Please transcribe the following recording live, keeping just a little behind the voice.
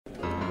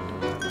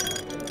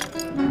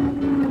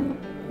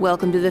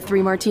Welcome to the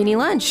Three Martini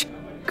Lunch.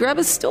 Grab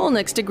a stool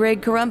next to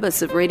Greg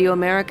Corombos of Radio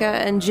America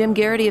and Jim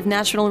Garrity of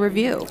National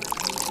Review.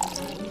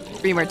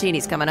 Three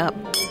Martinis coming up.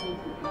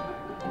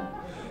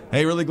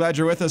 Hey, really glad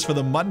you're with us for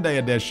the Monday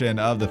edition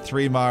of the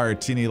Three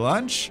Martini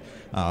Lunch.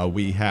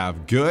 We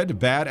have good,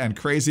 bad, and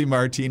crazy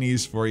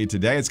martinis for you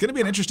today. It's going to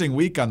be an interesting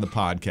week on the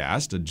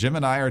podcast. Jim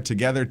and I are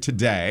together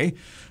today,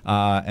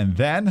 and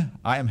then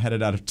I am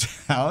headed out of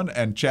town,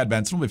 and Chad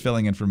Benson will be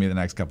filling in for me the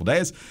next couple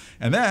days.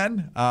 And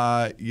then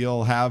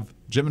you'll have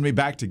Jim and me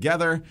back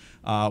together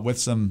with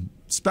some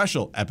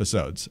special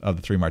episodes of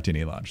the Three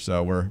Martini Lunch.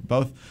 So we're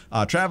both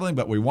traveling,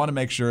 but we want to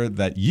make sure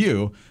that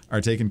you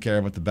are taken care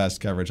of with the best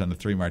coverage on the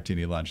Three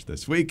Martini Lunch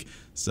this week.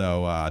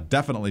 So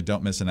definitely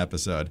don't miss an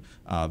episode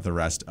the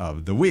rest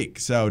of the week.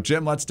 So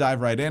Jim, let's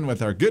dive right in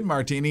with our good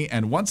martini.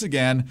 And once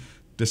again,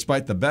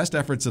 despite the best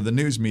efforts of the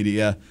news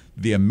media,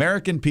 the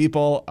American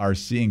people are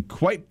seeing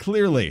quite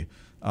clearly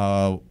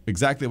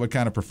exactly what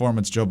kind of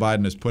performance Joe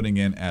Biden is putting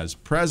in as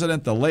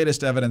president. The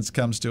latest evidence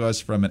comes to us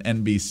from an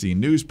NBC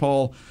News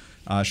poll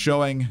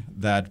showing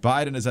that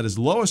Biden is at his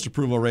lowest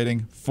approval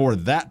rating for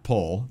that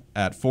poll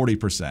at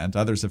 40%.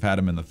 Others have had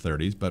him in the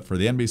 30s, but for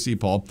the NBC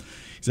poll,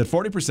 he's at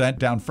 40%,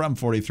 down from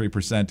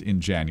 43% in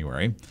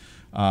January,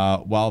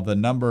 while the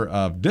number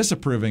of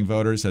disapproving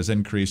voters has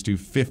increased to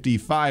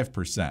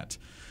 55%.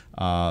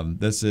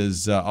 This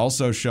is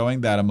also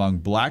showing that among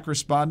black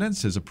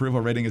respondents, his approval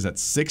rating is at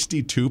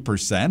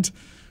 62%.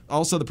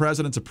 Also, the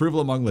president's approval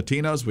among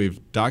Latinos,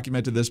 we've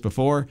documented this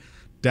before,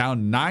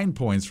 down 9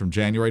 points from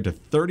January to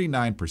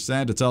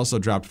 39%. It's also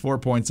dropped 4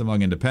 points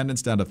among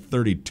independents, down to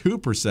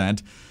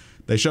 32%.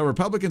 They show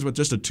Republicans with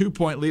just a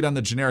 2-point lead on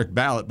the generic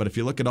ballot, but if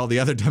you look at all the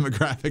other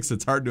demographics,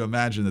 it's hard to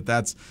imagine that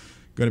that's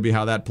going to be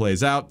how that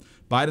plays out.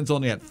 Biden's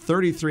only at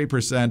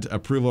 33%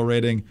 approval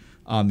rating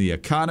on the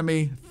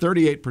economy.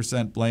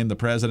 38% blame the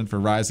president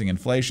for rising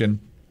inflation,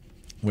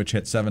 which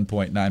hit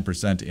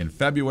 7.9% in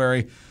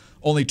February.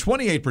 Only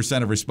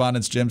 28% of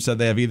respondents, Jim, said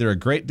they have either a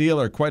great deal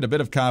or quite a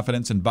bit of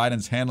confidence in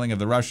Biden's handling of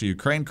the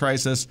Russia-Ukraine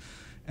crisis,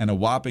 and a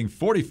whopping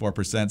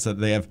 44% said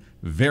they have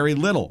very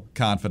little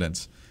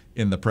confidence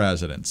in the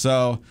president.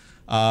 So,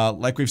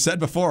 like we've said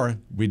before,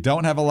 we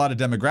don't have a lot of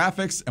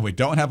demographics, and we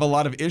don't have a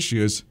lot of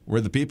issues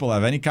where the people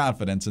have any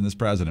confidence in this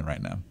president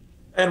right now.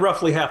 And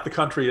roughly half the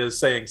country is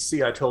saying,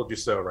 see, I told you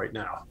so right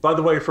now. By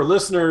the way, for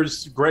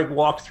listeners, Greg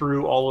walked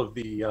through all of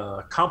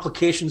the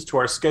complications to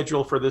our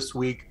schedule for this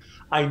week.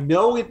 I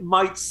know it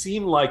might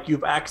seem like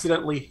you've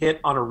accidentally hit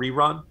on a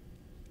rerun.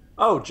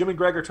 Oh, Jim and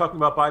Greg are talking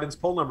about Biden's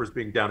poll numbers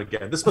being down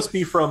again. This must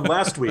be from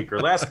last week or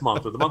last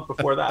month or the month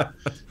before that.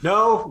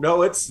 No,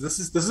 this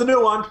is a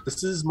new one.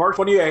 This is March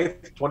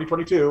 28th,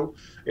 2022.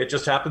 It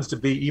just happens to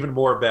be even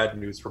more bad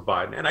news for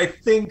Biden. And I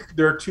think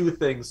there are two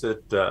things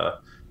that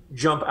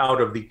jump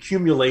out of the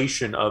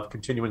accumulation of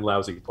continuing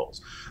lousy polls.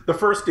 The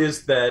first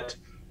is that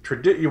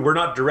we're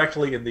not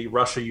directly in the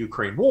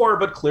Russia-Ukraine war,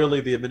 but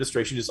clearly the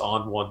administration is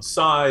on one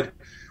side.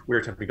 We're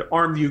attempting to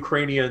arm the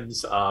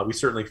Ukrainians. We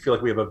certainly feel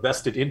like we have a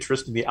vested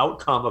interest in the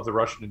outcome of the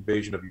Russian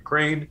invasion of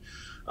Ukraine.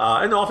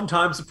 And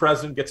oftentimes the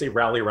president gets a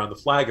rally around the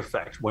flag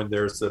effect when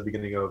there's the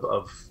beginning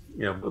of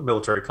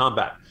military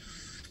combat.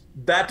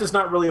 That does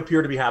not really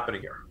appear to be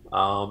happening here.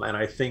 And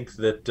I think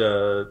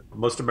that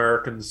most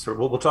Americans,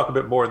 we'll talk a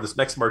bit more in this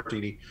next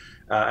martini,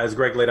 as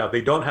Greg laid out, they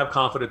don't have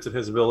confidence in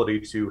his ability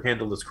to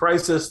handle this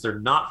crisis. They're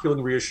not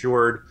feeling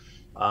reassured.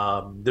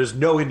 There's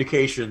no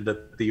indication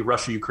that the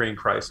Russia-Ukraine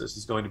crisis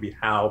is going to be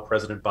how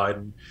President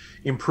Biden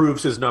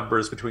improves his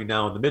numbers between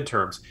now and the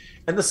midterms.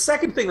 And the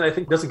second thing that I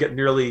think doesn't get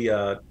nearly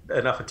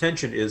enough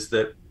attention is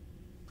that,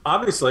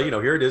 obviously,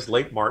 here it is,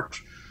 late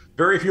March.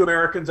 Very few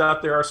Americans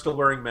out there are still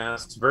wearing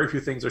masks. Very few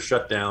things are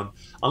shut down.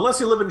 Unless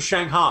you live in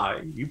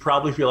Shanghai, you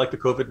probably feel like the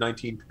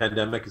COVID-19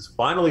 pandemic is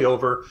finally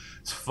over.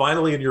 It's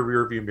finally in your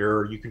rearview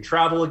mirror. You can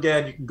travel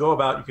again. You can go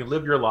about. You can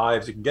live your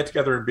lives. You can get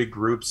together in big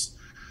groups.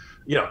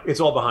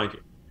 It's all behind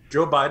you.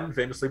 Joe Biden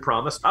famously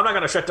promised, I'm not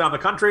going to shut down the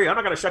country. I'm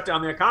not going to shut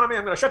down the economy.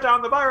 I'm going to shut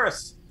down the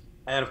virus.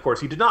 And of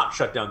course, he did not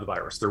shut down the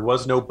virus. There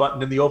was no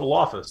button in the Oval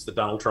Office that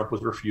Donald Trump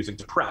was refusing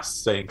to press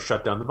saying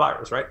shut down the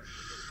virus, right?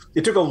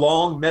 It took a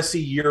long,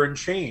 messy year and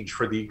change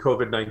for the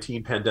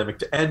COVID-19 pandemic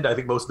to end. I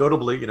think most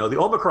notably, the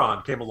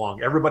Omicron came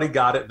along. Everybody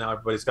got it. Now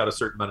everybody's got a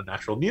certain amount of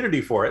natural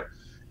immunity for it.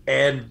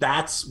 And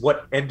that's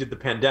what ended the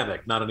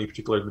pandemic, not any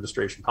particular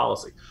administration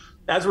policy.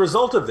 As a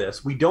result of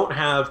this, we don't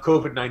have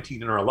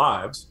COVID-19 in our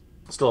lives.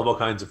 Still have all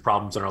kinds of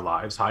problems in our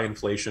lives: high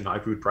inflation, high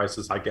food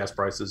prices, high gas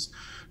prices,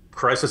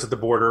 crisis at the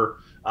border,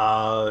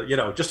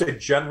 just a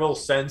general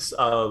sense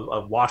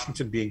of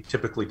Washington being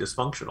typically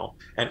dysfunctional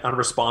and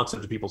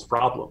unresponsive to people's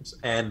problems.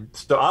 And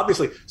so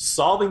obviously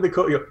solving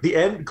the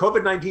end,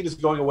 COVID-19 is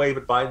going away,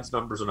 but Biden's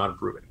numbers are not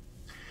improving.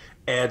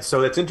 And so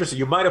that's interesting.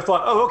 You might have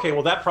thought, oh, okay,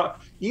 well,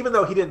 even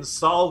though he didn't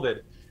solve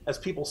it, as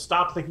people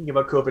stop thinking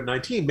about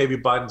COVID-19, maybe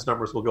Biden's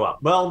numbers will go up.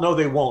 Well, no,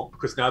 they won't,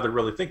 because now they're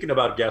really thinking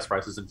about gas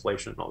prices,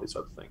 inflation, and all these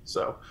other things.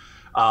 So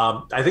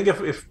I think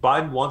if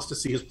Biden wants to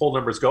see his poll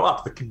numbers go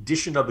up, the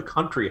condition of the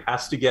country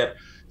has to get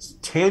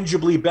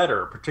tangibly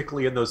better,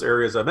 particularly in those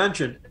areas I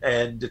mentioned.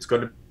 And it's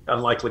going to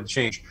unlikely to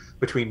change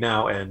between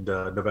now and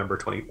November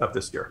 20 of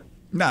this year.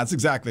 No, that's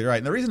exactly right.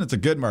 And the reason it's a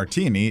good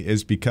martini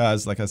is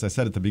because, like as I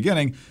said at the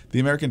beginning, the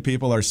American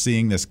people are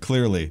seeing this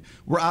clearly.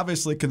 We're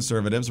obviously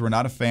conservatives. We're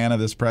not a fan of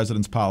this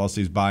president's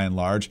policies by and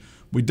large.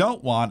 We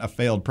don't want a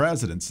failed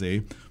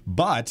presidency,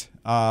 but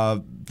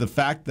the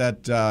fact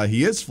that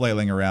he is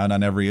flailing around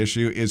on every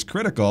issue is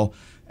critical.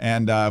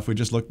 And if we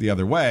just look the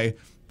other way,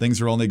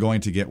 things are only going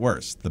to get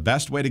worse. The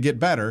best way to get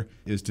better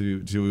is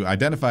to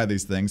identify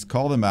these things,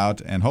 call them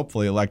out, and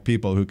hopefully elect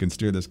people who can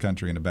steer this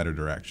country in a better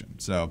direction.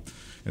 So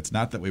it's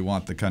not that we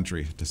want the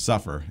country to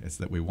suffer. It's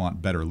that we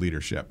want better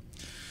leadership.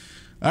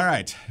 All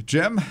right,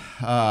 Jim,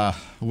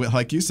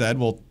 like you said,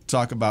 we'll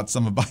talk about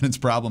some of Biden's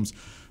problems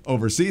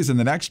overseas in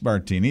the next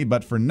martini.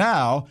 But for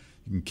now,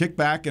 you can kick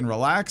back and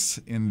relax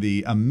in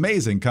the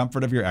amazing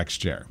comfort of your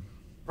XChair.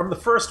 From the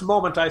first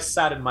moment I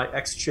sat in my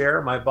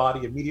XChair, my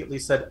body immediately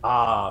said,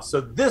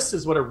 so this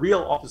is what a real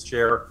office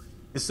chair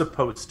is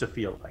supposed to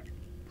feel like.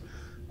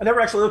 I never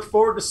actually looked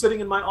forward to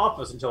sitting in my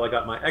office until I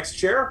got my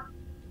XChair.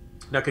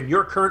 Now, can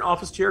your current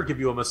office chair give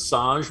you a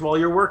massage while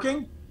you're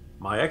working?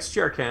 My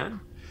XChair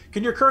can.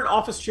 Can your current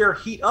office chair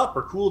heat up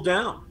or cool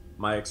down?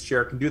 My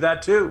XChair can do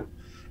that too.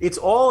 It's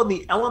all in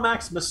the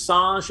Elemax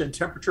massage and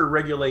temperature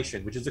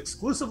regulation, which is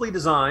exclusively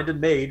designed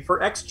and made for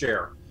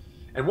XChair.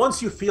 And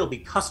once you feel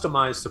the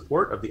customized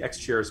support of the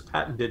XChair's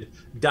patented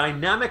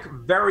dynamic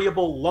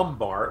variable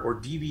lumbar,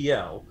 or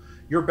DVL,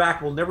 your back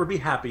will never be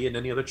happy in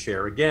any other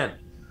chair again.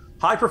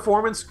 High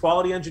performance,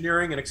 quality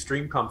engineering, and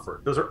extreme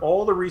comfort. Those are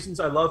all the reasons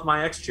I love my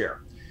XChair.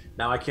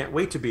 Now I can't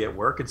wait to be at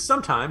work, and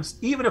sometimes,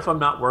 even if I'm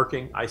not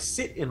working, I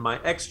sit in my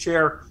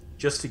XChair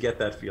just to get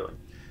that feeling.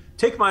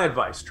 Take my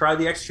advice. Try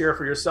the XChair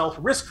for yourself,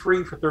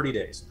 risk-free for 30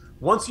 days.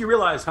 Once you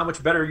realize how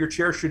much better your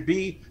chair should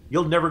be,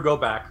 you'll never go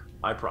back,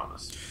 I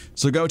promise.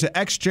 So go to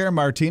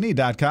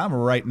xchairmartini.com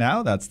right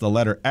now. That's the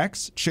letter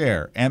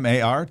XChair,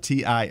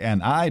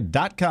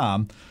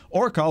 MARTINI.com,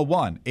 or call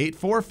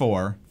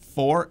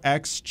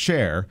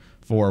 1-844-4XChair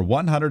for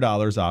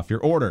 $100 off your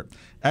order.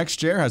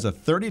 XChair has a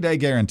 30-day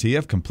guarantee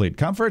of complete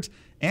comfort,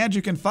 and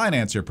you can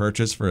finance your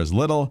purchase for as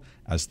little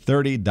as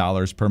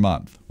 $30 per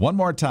month. One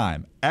more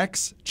time,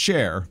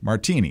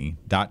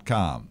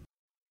 xchairmartini.com.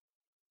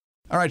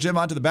 All right, Jim,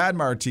 on to the bad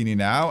martini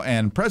now.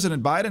 And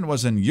President Biden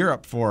was in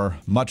Europe for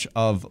much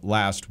of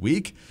last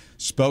week,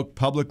 spoke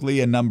publicly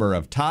a number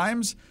of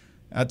times.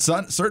 At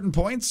certain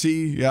points,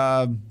 he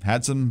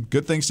had some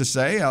good things to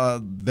say.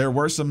 There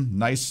were some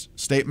nice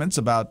statements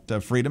about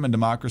freedom and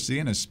democracy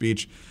in his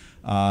speech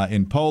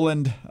in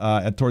Poland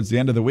towards the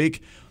end of the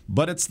week.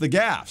 But it's the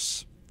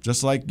gaffes.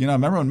 Just like,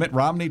 remember when Mitt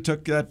Romney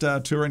took that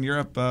tour in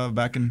Europe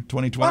back in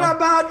 2012? What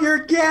about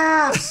your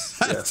gaffes?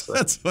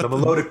 That's the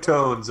melodic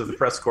tones of the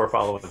press corps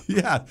following him.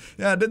 Yeah,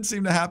 it didn't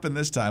seem to happen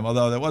this time,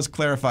 although that was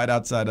clarified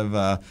outside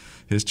of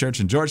his church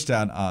in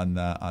Georgetown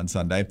on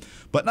Sunday.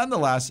 But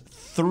nonetheless,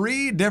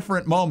 3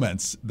 different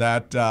moments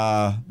that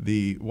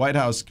the White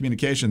House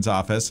Communications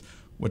Office,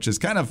 which is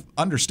kind of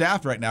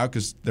understaffed right now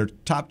because their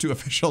top 2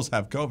 officials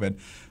have COVID,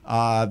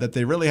 that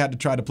they really had to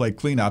try to play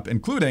cleanup,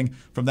 including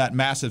from that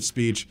massive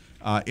speech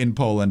in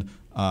Poland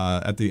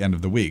at the end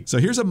of the week. So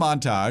here's a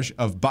montage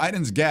of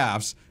Biden's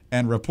gaffes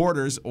and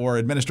reporters or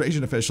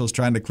administration officials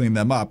trying to clean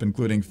them up,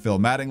 including Phil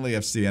Mattingly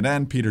of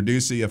CNN, Peter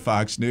Doocy of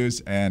Fox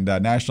News, and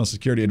National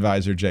Security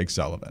Advisor Jake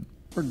Sullivan.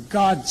 For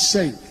God's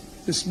sake,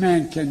 this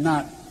man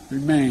cannot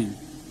remain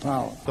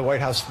power. The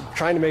White House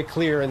trying to make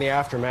clear in the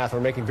aftermath,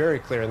 or making very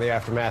clear in the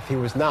aftermath, he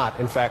was not,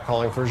 in fact,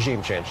 calling for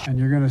regime change. And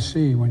you're going to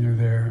see when you're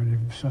there,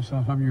 and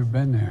some of you have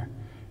been there,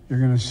 you're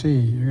going to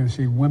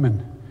see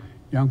women,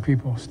 young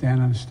people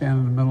stand in the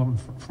middle in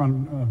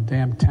front of a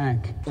damn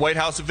tank. White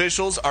House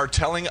officials are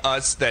telling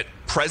us that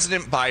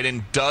President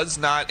Biden does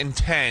not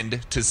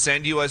intend to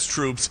send U.S.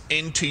 troops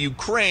into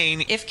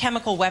Ukraine. If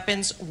chemical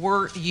weapons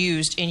were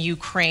used in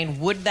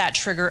Ukraine, would that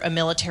trigger a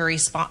military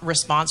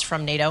response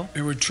from NATO?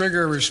 It would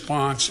trigger a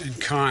response in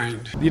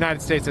kind. The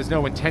United States has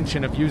no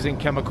intention of using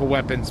chemical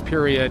weapons,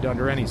 period,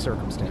 under any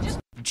circumstance.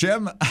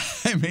 Jim,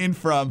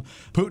 from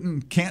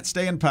Putin can't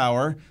stay in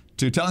power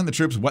to telling the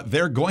troops what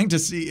they're going to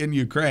see in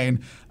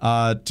Ukraine,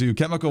 to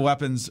chemical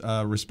weapons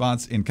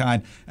response in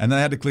kind. And then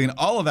they had to clean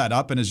all of that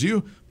up. And as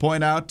you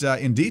point out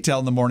in detail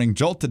in the Morning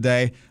Jolt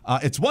today,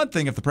 it's one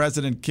thing if the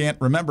president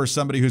can't remember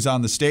somebody who's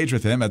on the stage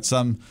with him at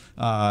some,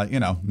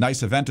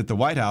 nice event at the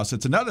White House.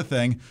 It's another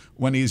thing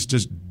when he's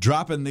just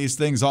dropping these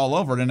things all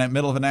over in the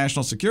middle of a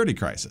national security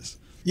crisis.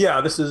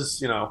 Yeah, this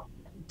is,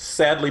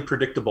 sadly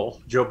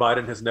predictable. Joe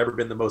Biden has never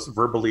been the most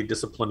verbally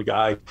disciplined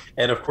guy.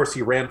 And of course,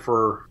 he ran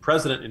for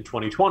president in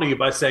 2020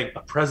 by saying a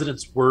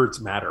president's words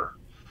matter.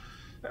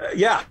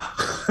 Yeah,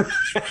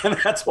 and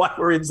that's why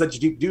we're in such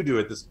deep doo-doo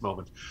at this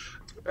moment.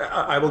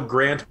 I will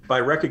grant by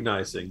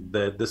recognizing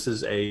that this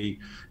is a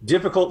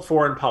difficult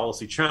foreign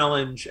policy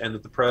challenge and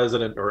that the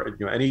president or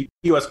any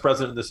U.S.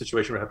 president in this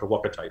situation would have to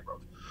walk a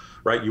tightrope,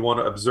 right? You want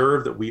to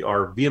observe that we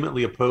are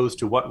vehemently opposed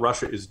to what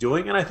Russia is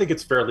doing. And I think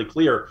it's fairly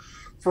clear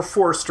for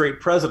 4 straight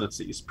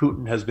presidencies,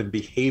 Putin has been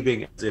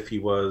behaving as if he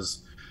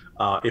was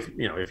if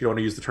you don't want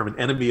to use the term an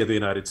enemy of the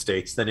United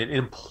States, then an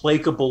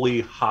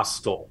implacably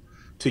hostile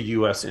to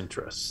U.S.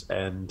 interests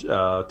and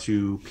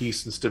to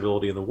peace and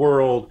stability in the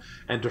world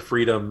and to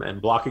freedom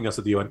and blocking us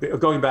at the UN.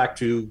 Going back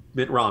to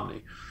Mitt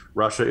Romney,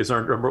 Russia is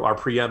our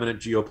preeminent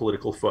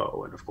geopolitical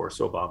foe. And of course,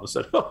 Obama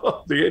said,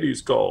 oh, the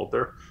 80s called.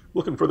 They're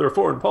looking for their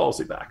foreign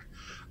policy back.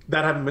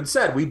 That having been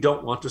said, we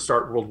don't want to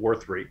start World War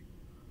III.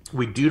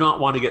 We do not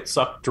want to get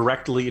sucked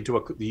directly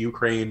into the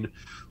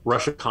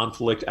Ukraine-Russia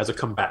conflict as a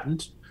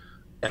combatant.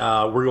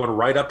 We're going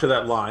right up to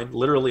that line,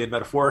 literally and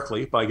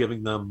metaphorically, by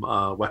giving them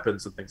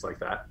weapons and things like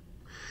that.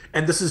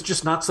 And this is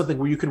just not something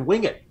where you can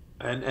wing it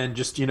and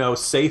just,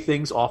 say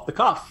things off the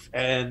cuff.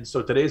 And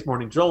so today's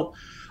Morning Jolt,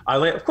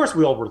 of course,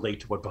 we all relate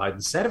to what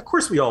Biden said. Of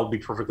course, we all would be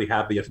perfectly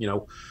happy if,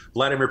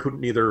 Vladimir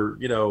Putin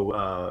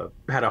either,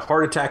 had a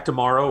heart attack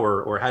tomorrow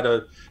or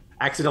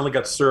accidentally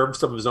got served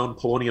some of his own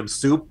polonium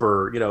soup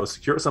or,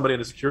 somebody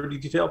in a security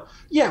detail.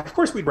 Yeah, of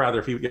course, we'd rather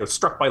if he was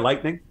struck by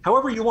lightning.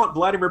 However you want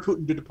Vladimir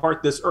Putin to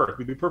depart this earth,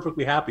 we'd be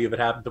perfectly happy if it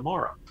happened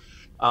tomorrow.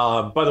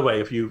 By the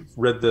way, if you've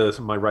read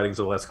some of my writings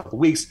over the last couple of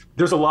weeks,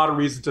 there's a lot of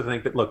reason to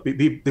think that, look,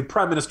 the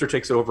prime minister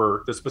takes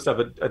over. They're supposed to have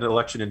an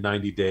election in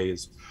 90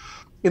 days.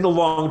 In the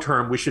long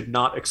term, we should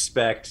not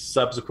expect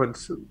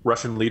subsequent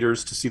Russian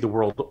leaders to see the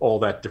world all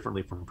that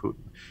differently from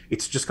Putin.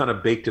 It's just kind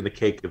of baked in the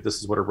cake if this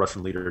is what a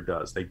Russian leader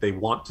does. They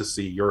want to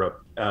see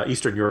Europe,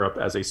 Eastern Europe,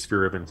 as a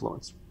sphere of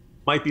influence.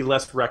 Might be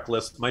less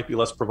reckless, might be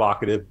less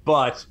provocative,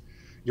 but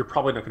you're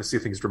probably not going to see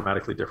things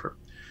dramatically different.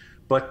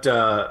 But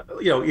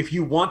if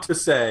you want to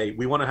say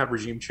we want to have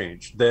regime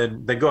change,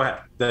 then go ahead.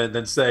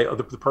 Then say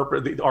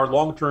our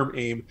long-term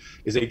aim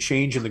is a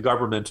change in the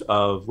government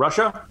of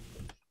Russia.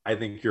 I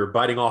think you're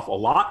biting off a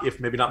lot, if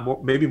maybe not more,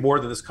 maybe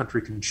more than this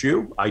country can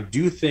chew. I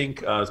do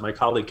think, as my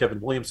colleague Kevin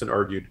Williamson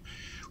argued,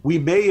 we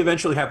may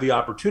eventually have the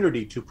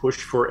opportunity to push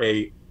for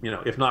a,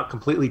 if not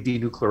completely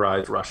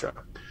denuclearized Russia.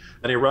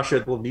 And a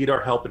Russia will need our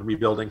help in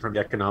rebuilding from the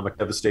economic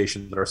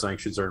devastation that our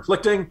sanctions are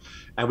inflicting.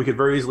 And we could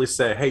very easily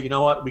say, hey, you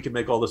know what? We can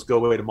make all this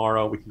go away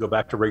tomorrow. We can go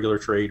back to regular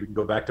trade. We can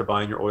go back to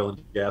buying your oil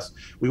and gas.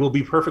 We will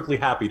be perfectly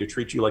happy to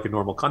treat you like a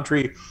normal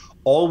country.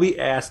 All we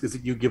ask is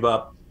that you give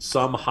up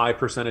some high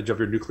percentage of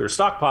your nuclear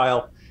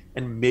stockpile,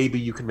 and maybe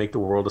you can make the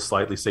world a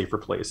slightly safer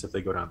place if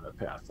they go down that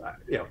path.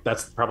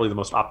 That's probably the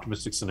most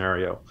optimistic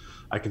scenario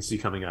I can see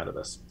coming out of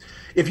this.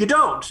 If you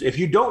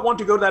don't want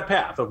to go to that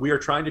path of we are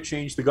trying to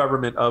change the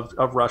government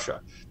of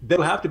Russia, then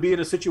you'll have to be in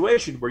a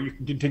situation where you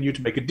can continue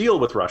to make a deal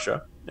with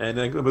Russia and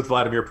then with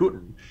Vladimir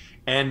Putin,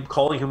 and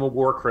calling him a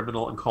war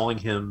criminal and calling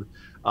him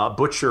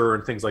butcher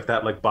and things like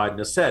that, like Biden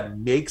has said,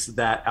 makes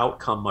that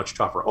outcome much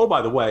tougher. Oh,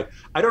 by the way,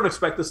 I don't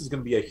expect this is going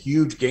to be a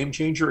huge game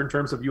changer in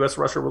terms of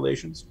U.S.-Russia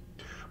relations.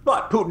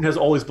 But Putin has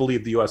always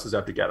believed the U.S. is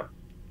out to get him.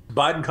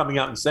 Biden coming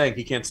out and saying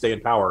he can't stay in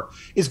power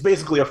is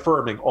basically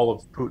affirming all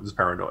of Putin's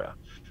paranoia.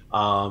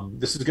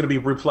 This is going to be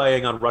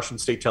replaying on Russian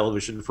state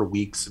television for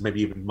weeks,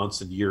 maybe even months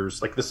and years.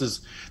 Like this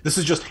is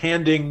just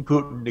handing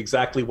Putin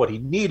exactly what he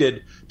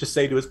needed to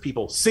say to his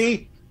people.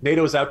 See,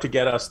 NATO is out to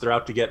get us. They're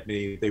out to get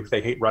me.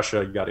 They hate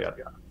Russia, yada, yada,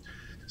 yada.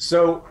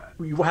 So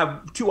you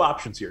have two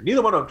options here.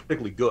 Neither one of them are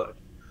particularly good.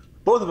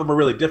 Both of them are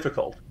really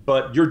difficult.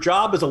 But your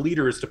job as a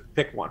leader is to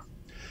pick one.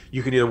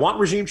 You can either want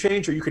regime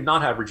change or you can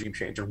not have regime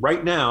change. And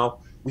right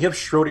now, we have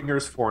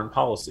Schrodinger's foreign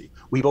policy.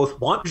 We both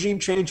want regime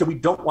change and we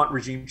don't want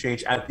regime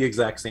change at the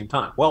exact same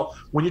time. Well,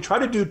 when you try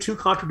to do two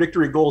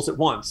contradictory goals at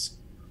once,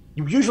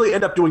 you usually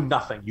end up doing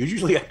nothing. You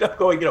usually end up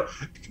going,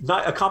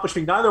 not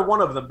accomplishing neither one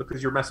of them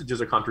because your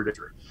messages are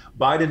contradictory.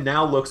 Biden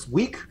now looks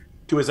weak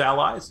to his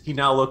allies.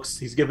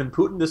 He's given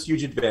Putin this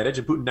huge advantage,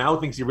 and Putin now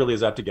thinks he really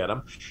is out to get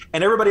him.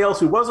 And everybody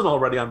else who wasn't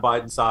already on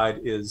Biden's side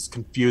is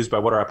confused by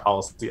what our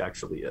policy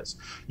actually is.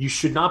 You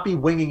should not be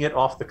winging it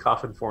off the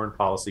cuff in foreign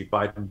policy.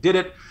 Biden did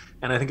it,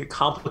 and I think it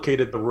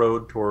complicated the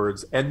road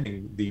towards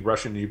ending the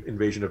Russian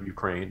invasion of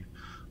Ukraine.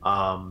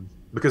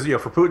 Because,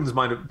 for Putin's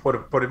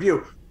point of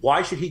view,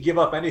 why should he give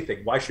up anything?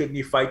 Why shouldn't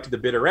he fight to the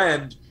bitter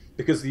end?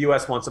 Because the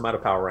U.S. wants him out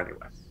of power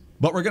anyway.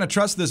 But we're going to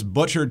trust this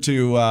butcher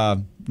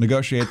to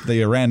negotiate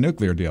the Iran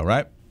nuclear deal,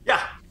 right?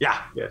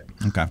 Yeah.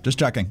 Okay, just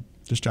checking.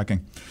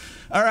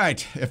 All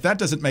right, if that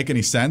doesn't make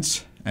any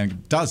sense, and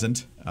it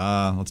doesn't,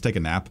 let's take a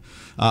nap.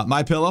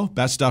 MyPillow,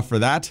 best stuff for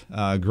that.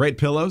 Great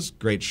pillows,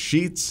 great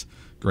sheets,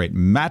 great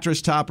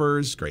mattress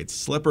toppers, great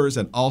slippers,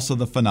 and also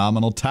the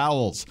phenomenal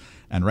towels.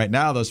 And right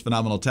now, those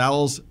phenomenal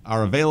towels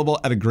are available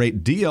at a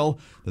great deal.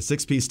 The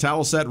 6-piece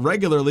towel set,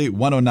 regularly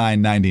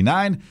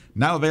 $109.99,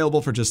 now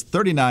available for just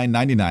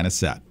 $39.99 a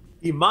set.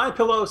 The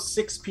MyPillow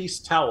 6-piece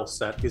towel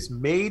set is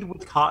made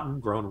with cotton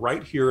grown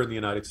right here in the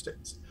United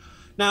States.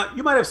 Now,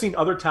 you might have seen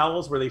other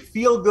towels where they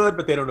feel good,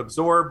 but they don't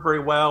absorb very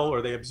well,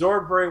 or they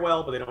absorb very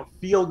well, but they don't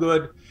feel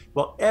good.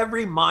 Well,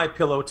 every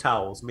MyPillow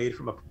towel is made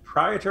from a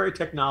proprietary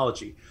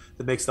technology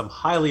that makes them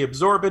highly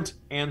absorbent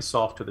and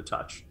soft to the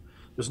touch.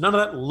 There's none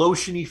of that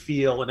lotiony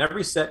feel, and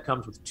every set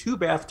comes with 2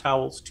 bath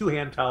towels, 2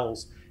 hand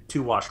towels,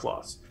 2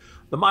 washcloths.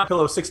 The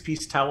MyPillow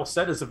 6-piece towel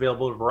set is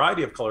available in a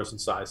variety of colors and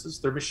sizes.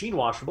 They're machine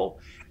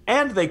washable,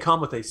 and they come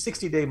with a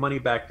 60-day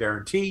money-back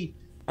guarantee.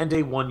 and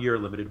a 1-year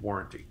limited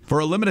warranty. For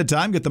a limited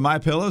time, get the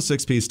MyPillow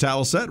 6-piece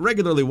towel set,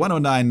 regularly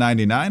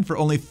 $109.99 for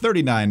only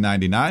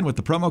 $39.99 with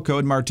the promo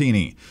code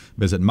Martini.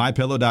 Visit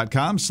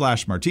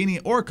MyPillow.com/Martini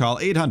or call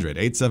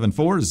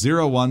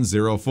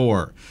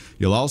 800-874-0104.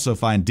 You'll also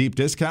find deep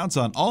discounts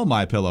on all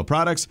MyPillow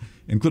products,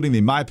 including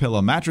the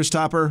MyPillow mattress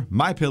topper,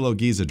 MyPillow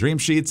Giza Dream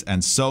Sheets,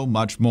 and so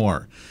much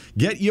more.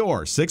 Get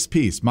your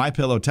 6-piece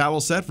MyPillow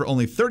towel set for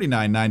only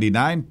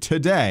 $39.99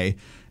 today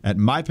at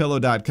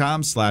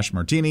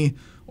MyPillow.com/Martini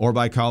or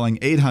by calling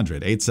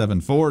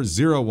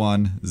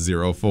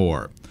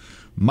 800-874-0104.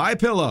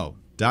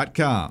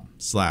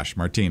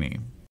 MyPillow.com/Martini.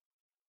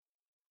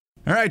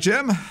 All right,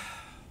 Jim.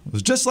 It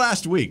was just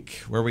last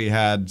week where we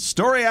had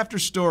story after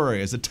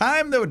story as a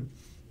time that would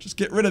just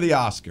get rid of the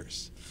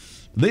Oscars.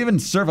 They even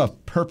serve a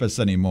purpose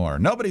anymore.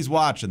 Nobody's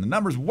watching. The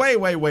number's way,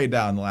 way, way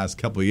down the last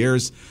couple of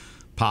years,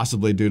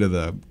 possibly due to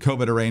the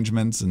COVID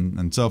arrangements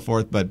and so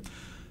forth. But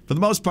for the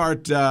most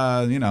part,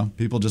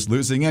 people just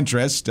losing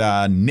interest.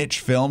 Niche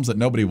films that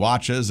nobody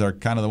watches are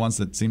kind of the ones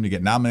that seem to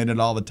get nominated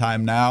all the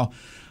time now.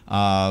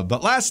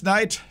 But last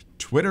night,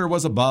 Twitter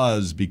was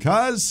abuzz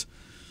because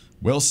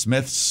Will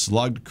Smith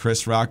slugged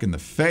Chris Rock in the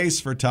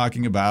face for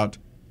talking about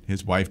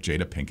his wife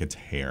Jada Pinkett's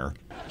hair.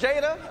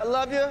 Jada, I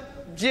love you.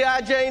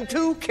 G.I. Jane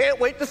 2, can't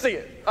wait to see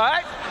it. All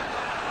right?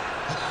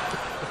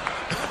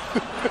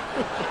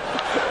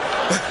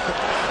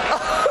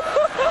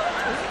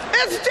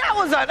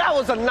 That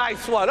was a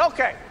nice one.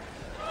 Okay.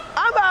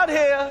 I'm out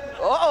here.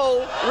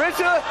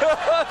 Richard.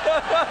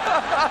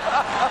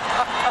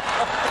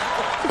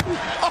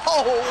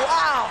 Oh,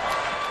 wow.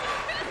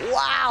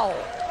 Wow.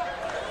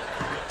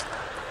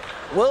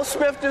 Will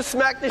Smith just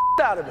smacked the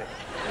shit out of me.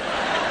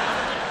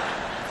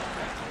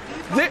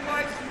 Keep my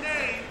wife's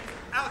name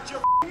out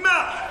your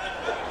mouth.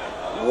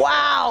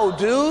 Wow,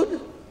 dude.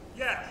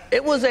 Yes.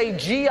 It was a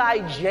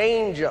G.I.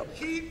 Jane joke.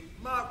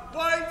 Keep my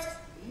wife's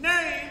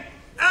name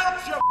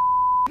out your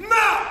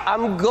mouth.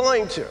 I'm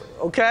going to,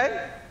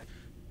 okay?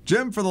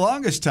 Jim, for the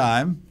longest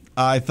time,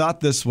 I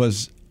thought this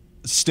was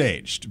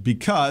staged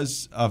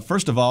because,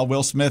 first of all,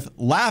 Will Smith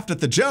laughed at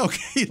the joke.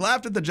 He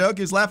laughed at the joke.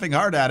 He was laughing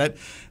hard at it.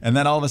 And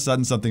then all of a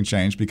sudden something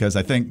changed because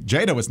I think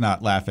Jada was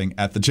not laughing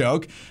at the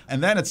joke.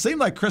 And then it seemed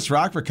like Chris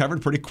Rock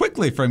recovered pretty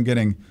quickly from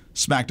getting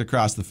smacked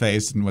across the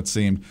face in what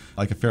seemed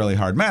like a fairly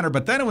hard manner.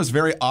 But then it was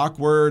very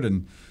awkward,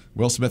 and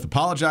Will Smith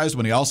apologized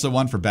when he also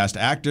won for Best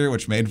Actor,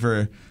 which made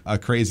for a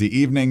crazy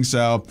evening.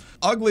 So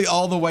ugly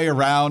all the way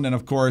around. And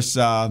of course,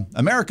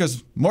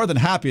 America's more than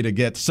happy to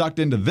get sucked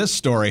into this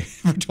story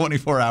for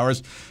 24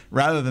 hours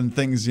rather than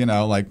things,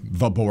 like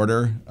the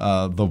border,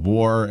 the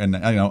war, and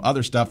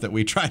other stuff that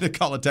we try to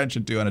call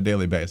attention to on a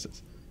daily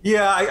basis.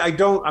 Yeah,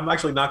 I'm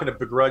actually not going to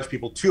begrudge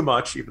people too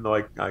much, even though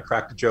I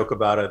cracked a joke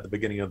about it at the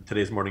beginning of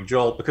today's Morning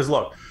Jolt. Because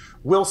look,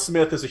 Will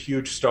Smith is a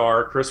huge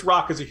star. Chris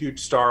Rock is a huge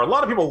star. A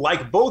lot of people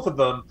like both of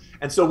them.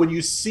 And so when you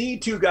see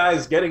two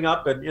guys getting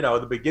up and,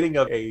 the beginning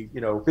of a,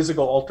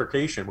 physical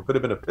altercation, what could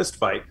have been a fist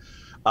fight,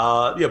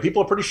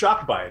 people are pretty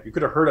shocked by it. You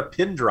could have heard a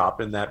pin drop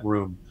in that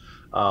room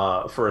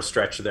for a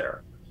stretch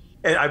there.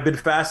 And I've been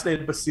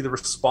fascinated to see the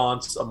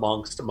response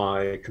amongst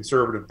my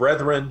conservative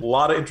brethren. A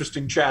lot of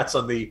interesting chats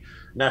on the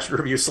National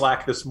Review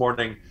Slack this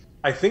morning.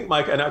 I think,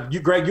 Mike,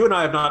 and Greg, you and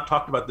I have not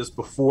talked about this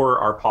before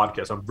our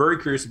podcast. I'm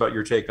very curious about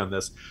your take on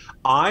this.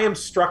 I am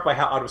struck by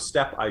how out of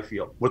step I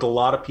feel with a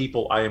lot of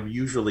people I am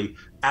usually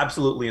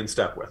absolutely in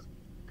step with.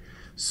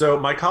 So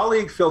my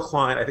colleague Phil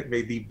Klein, I think,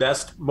 made the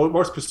best,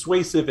 most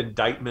persuasive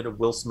indictment of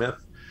Will Smith.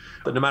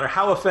 That no matter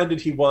how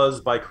offended he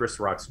was by Chris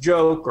Rock's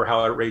joke or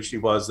how outraged he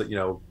was that,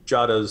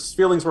 Jada's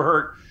feelings were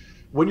hurt,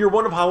 when you're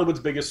one of Hollywood's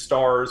biggest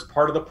stars,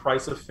 part of the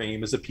price of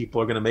fame is that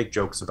people are going to make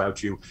jokes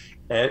about you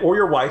or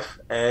your wife,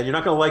 and you're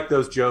not going to like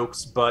those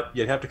jokes, but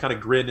you have to kind of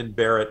grin and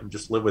bear it and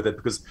just live with it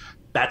because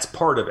that's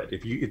part of it.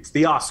 It's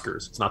the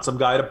Oscars. It's not some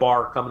guy at a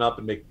bar coming up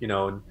and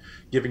and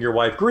giving your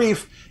wife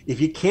grief. If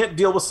you can't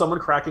deal with someone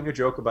cracking a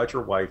joke about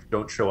your wife,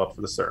 don't show up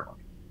for the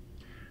ceremony.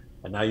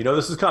 And now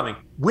this is coming.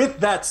 With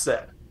that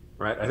said,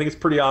 right, I think it's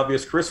pretty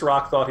obvious. Chris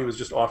Rock thought he was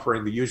just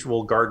offering the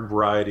usual garden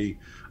variety,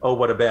 oh,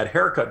 what a bad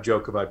haircut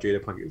joke about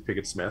Jada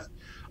Pinkett Smith.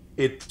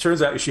 It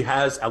turns out she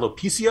has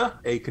alopecia,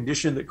 a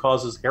condition that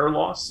causes hair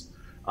loss.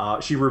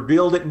 She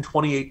revealed it in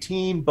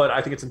 2018, but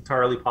I think it's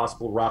entirely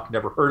possible Rock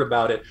never heard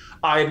about it.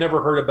 I had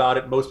never heard about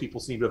it. Most people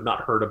seem to have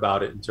not heard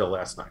about it until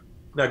last night.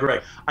 Now,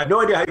 Greg, I have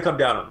no idea how you come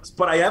down on this,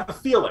 but I have a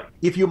feeling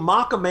if you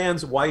mock a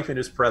man's wife in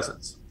his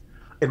presence,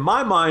 in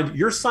my mind,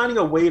 you're signing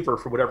a waiver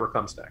for whatever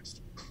comes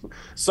next.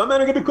 Some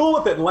men are going to be cool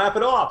with it and laugh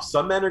it off.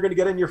 Some men are going to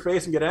get in your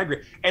face and get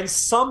angry. And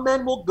some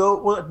men will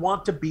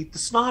want to beat the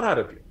snot out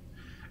of you.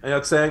 And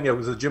it's saying, it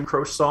was a Jim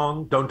Croce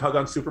song, don't tug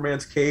on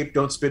Superman's cape,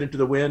 don't spit into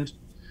the wind.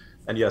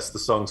 And yes, the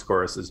song's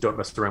chorus is don't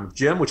mess around with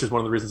Jim, which is one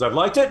of the reasons I've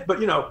liked it.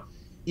 But,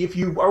 if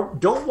you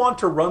don't want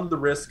to run the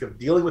risk of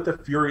dealing with a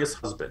furious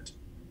husband,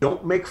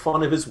 don't make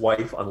fun of his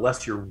wife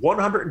unless you're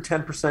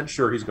 110%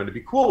 sure he's going to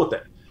be cool with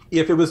it.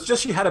 If it was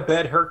just she had a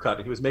bad haircut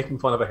and he was making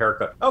fun of a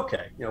haircut,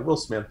 okay, Will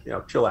Smith,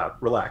 chill out,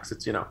 relax.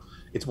 It's,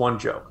 it's one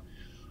joke.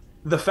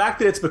 The fact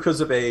that it's because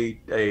of a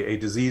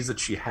disease that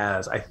she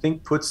has, I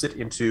think puts it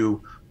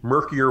into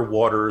murkier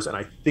waters, and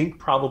I think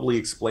probably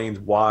explains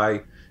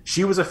why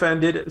she was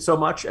offended so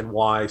much and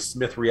why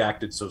Smith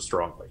reacted so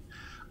strongly.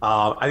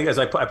 I think, as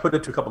I put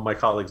it to a couple of my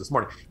colleagues this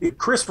morning,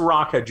 Chris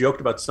Rock had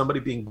joked about somebody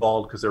being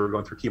bald because they were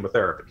going through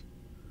chemotherapy.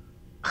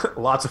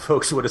 Lots of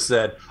folks would have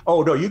said,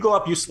 "Oh no, you go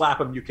up, you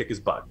slap him, you kick his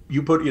butt,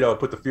 you put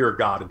the fear of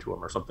God into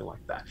him," or something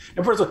like that.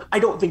 And first of all, I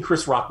don't think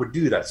Chris Rock would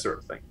do that sort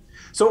of thing.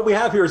 So what we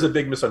have here is a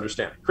big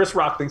misunderstanding. Chris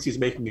Rock thinks he's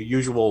making a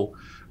usual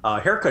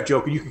haircut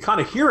joke, and you can kind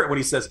of hear it when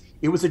he says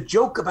it was a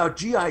joke about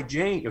G.I.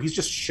 Jane. He's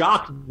just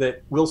shocked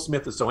that Will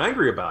Smith is so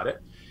angry about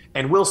it.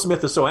 And Will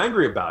Smith is so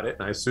angry about it,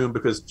 and I assume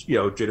because,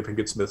 Jada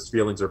Pinkett Smith's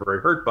feelings are very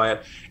hurt by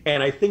it.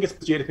 And I think it's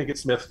Jada Pinkett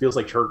Smith feels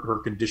like her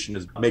condition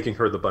is making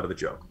her the butt of the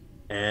joke.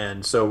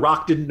 And so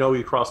Rock didn't know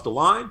he crossed a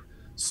line.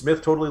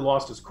 Smith totally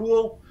lost his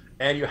cool,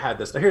 and you had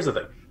this. Now, here's the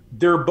thing.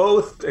 They're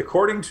both,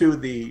 according to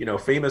the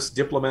famous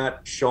diplomat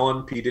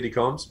Sean P. Diddy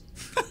Combs,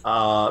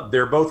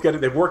 they're both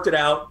they've worked it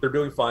out. They're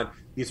doing fine.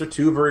 These are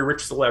two very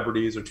rich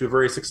celebrities. They're two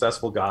very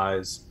successful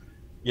guys.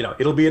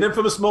 It'll be an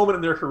infamous moment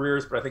in their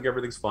careers, but I think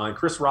everything's fine.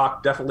 Chris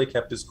Rock definitely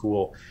kept his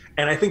cool,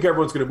 and I think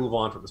everyone's going to move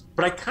on from this.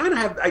 But I kind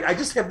of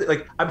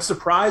I'm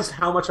surprised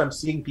how much I'm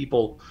seeing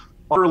people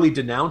utterly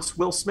denounce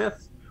Will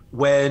Smith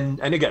and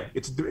again,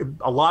 it's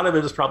a lot of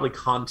it is probably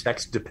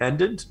context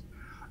dependent.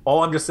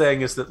 All I'm just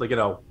saying is that,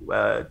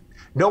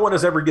 no one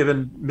has ever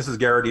given Mrs.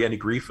 Garrity any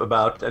grief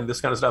about and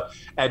this kind of stuff,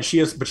 and she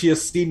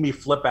has seen me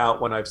flip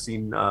out when I've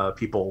seen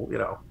people,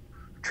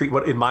 treat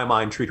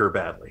her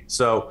badly.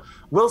 So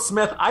Will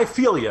Smith, I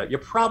feel you. You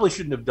probably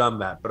shouldn't have done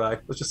that,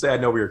 but let's just say I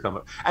know where you're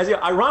coming.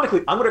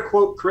 Ironically, I'm going to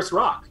quote Chris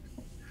Rock.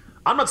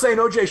 I'm not saying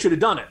OJ should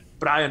have done it,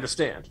 but I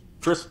understand.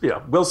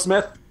 Will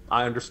Smith,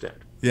 I understand.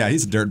 Yeah,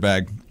 he's a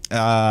dirtbag.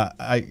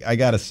 I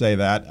got to say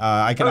that.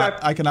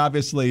 I can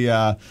obviously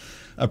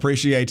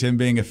appreciate him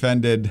being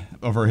offended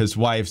over his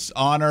wife's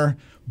honor,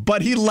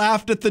 but he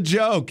laughed at the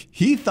joke.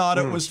 He thought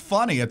it was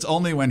funny. It's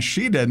only when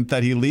she didn't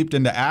that he leaped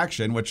into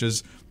action, which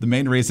is the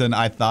main reason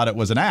I thought it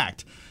was an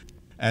act.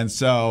 And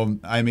so,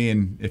 I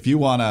mean, if you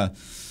want to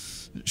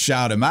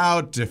shout him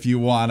out, if you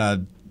want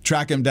to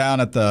track him down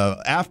at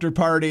the after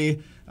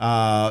party,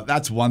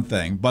 that's one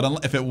thing.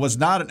 But if it was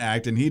not an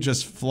act and he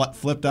just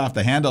flipped off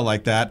the handle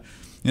like that,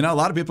 a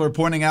lot of people are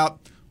pointing out,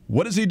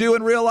 what does he do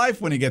in real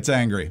life when he gets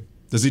angry?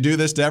 Does he do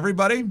this to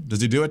everybody?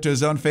 Does he do it to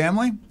his own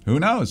family? Who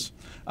knows?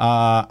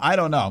 I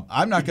don't know.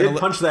 I'm not going to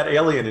punch that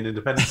alien in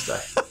Independence Day.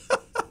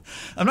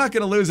 I'm not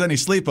going to lose any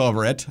sleep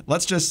over it.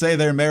 Let's just say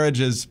their marriage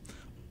is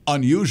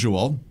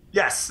unusual.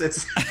 Yes,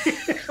 it's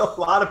a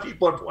lot of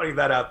people are pointing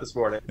that out this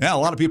morning. Yeah, a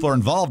lot of people are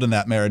involved in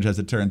that marriage, as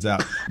it turns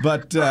out.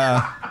 But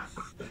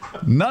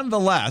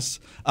nonetheless,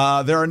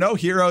 there are no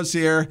heroes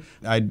here.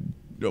 I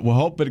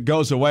hope it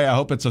goes away. I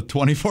hope it's a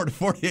 24 to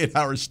 48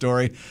 hour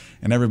story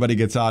and everybody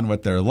gets on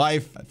with their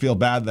life. I feel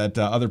bad that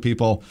other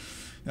people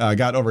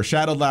got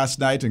overshadowed last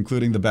night,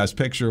 including the Best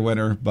Picture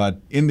winner.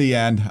 But in the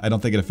end, I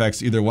don't think it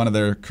affects either one of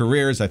their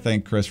careers. I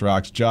think Chris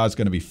Rock's jaw is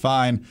going to be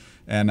fine.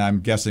 And I'm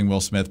guessing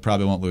Will Smith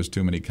probably won't lose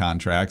too many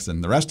contracts.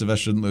 And the rest of us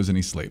shouldn't lose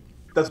any sleep.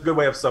 That's a good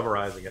way of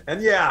summarizing it.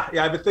 And yeah,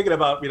 I've been thinking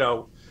about,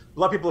 a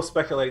lot of people are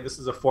speculating this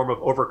is a form of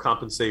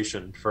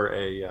overcompensation for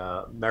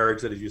a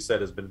marriage that, as you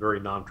said, has been very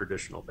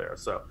non-traditional there.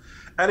 So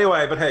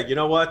anyway, but hey, you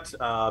know what?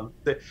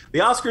 The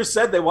Oscars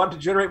said they wanted to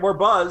generate more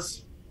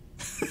buzz.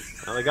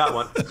 Well, they got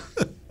one.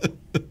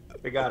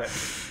 They got it.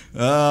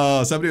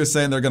 Oh, somebody was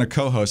saying they're going to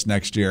co-host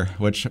next year,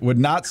 which would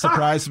not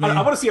surprise me.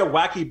 I want to see a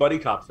wacky buddy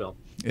cop film.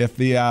 If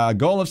the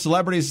goal of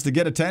celebrities is to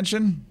get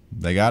attention,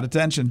 they got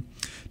attention.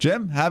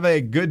 Jim, have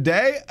a good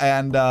day,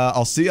 and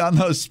I'll see you on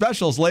those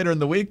specials later in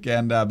the week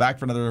and back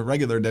for another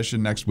regular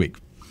edition next week.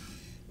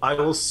 I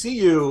will see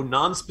you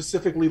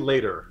non-specifically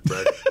later,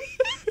 Greg.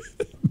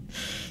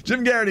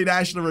 Jim Garrity,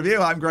 National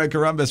Review. I'm Greg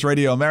Corombos,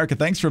 Radio America.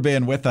 Thanks for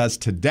being with us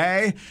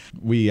today.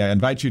 We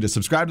invite you to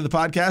subscribe to the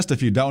podcast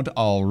if you don't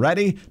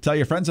already. Tell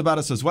your friends about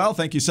us as well.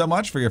 Thank you so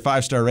much for your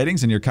 5-star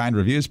ratings and your kind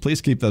reviews. Please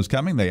keep those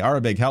coming. They are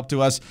a big help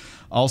to us.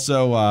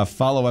 Also,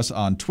 follow us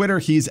on Twitter.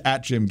 He's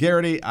at Jim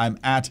Garrity. I'm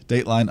at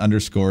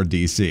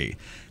Dateline_DC.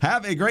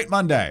 Have a great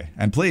Monday.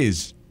 And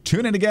please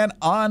tune in again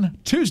on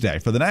Tuesday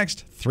for the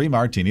next 3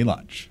 Martini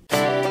Lunch.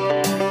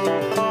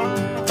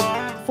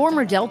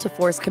 Former Delta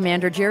Force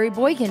Commander Jerry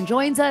Boykin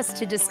joins us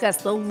to discuss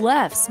the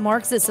left's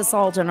Marxist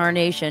assault on our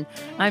nation.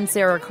 I'm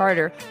Sarah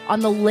Carter. On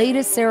the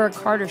latest Sarah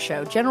Carter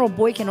Show, General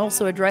Boykin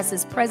also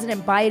addresses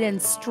President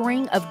Biden's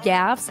string of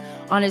gaffes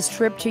on his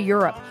trip to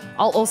Europe.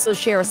 I'll also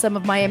share some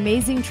of my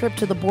amazing trip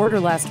to the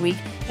border last week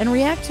and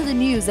react to the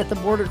news that the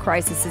border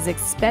crisis is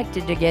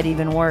expected to get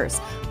even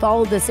worse.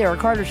 Follow the Sarah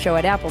Carter Show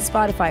at Apple,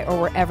 Spotify, or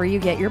wherever you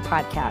get your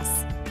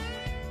podcasts.